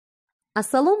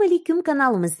Assalomu alaykum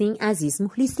kanalimizning aziz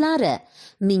muxlislari.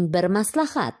 Ming bir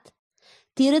maslahat.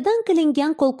 Teridan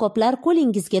qilingan qo'lqoplar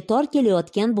qo'lingizga tor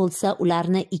kelayotgan bo'lsa,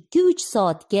 ularni 2-3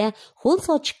 soatga ho'l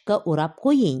sochiqqa o'rab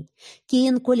qo'ying.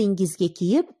 Keyin qo'lingizga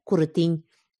kiyib quriting.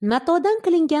 Matodan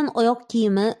qilingan oyoq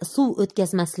kiyimi suv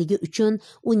o'tkazmasligi uchun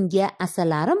unga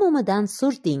asalari mumidan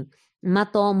surting.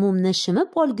 Mato mumni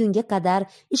shimib olgunga qadar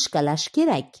ishqalash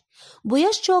kerak.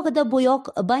 Bo'yash chog'ida bo'yoq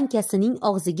bankasining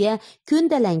og'ziga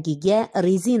ko'ndalangiga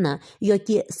rezina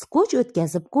yoki skoch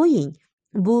o'tkazib qo'ying.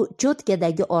 Bu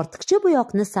cho'tkadagi ortiqcha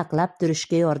bo'yoqni saqlab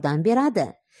turishga yordam beradi.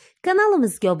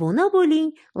 Kanalimizga obuna bo'ling,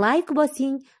 like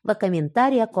bosing va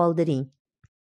kommentariya qoldiring.